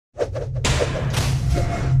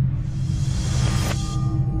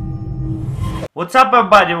What's up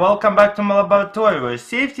everybody, welcome back to my laboratory where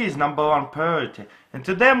safety is #1 priority. And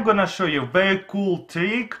today I'm gonna show you a very cool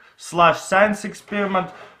trick slash science experiment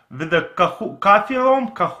with a coffee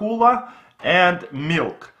room, Kahlua and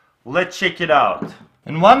milk. Let's check it out.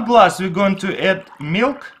 In one glass we're going to add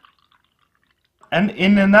milk, and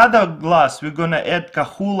in another glass we're gonna add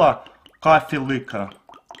Kahlua coffee liquor.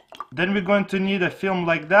 Then we're going to need a film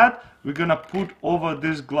like that. We're gonna put over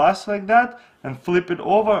this glass like that and flip it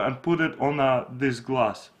over and put it on this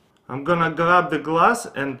glass. I'm gonna grab the glass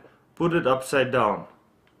and put it upside down,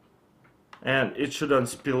 and it shouldn't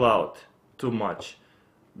spill out too much.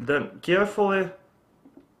 Then carefully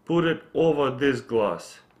put it over this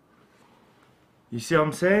glass. You see what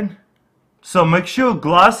I'm saying? So make sure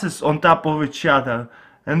glass is on top of each other,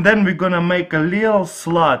 and then we're gonna make a little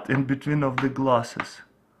slot in between of the glasses.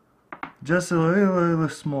 Just a really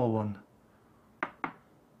small one.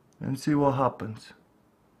 And see what happens.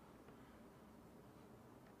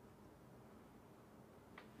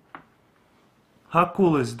 How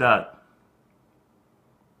cool is that?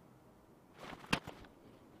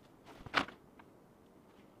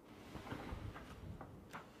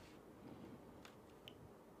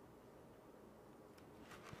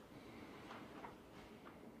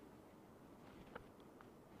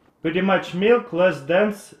 Pretty much milk less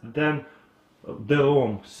dense than the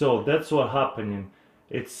room, so that's what's happening.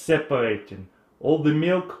 It's separating. All the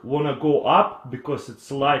milk wanna go up because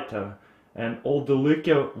it's lighter, and all the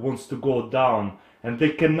liquor wants to go down, and they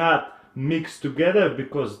cannot mix together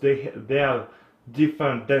because they are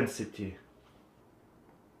different density.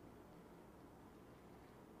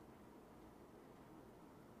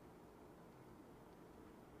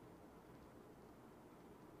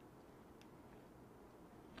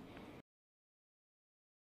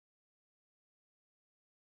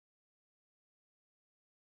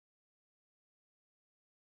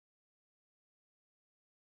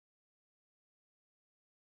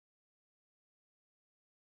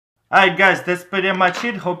 Alright guys, that's pretty much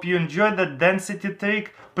it. Hope you enjoyed that density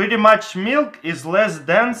trick. Pretty much milk is less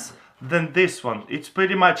dense than this one. It's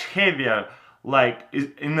pretty much heavier, like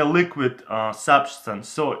in a liquid substance.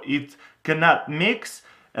 So it cannot mix,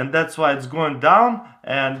 and that's why it's going down.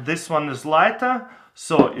 And this one is lighter,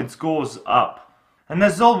 so it goes up. And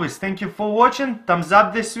as always, thank you for watching. Thumbs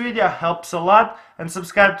up this video, helps a lot. And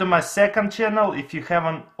subscribe to my second channel if you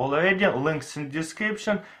haven't already. Links in the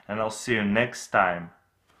description. And I'll see you next time.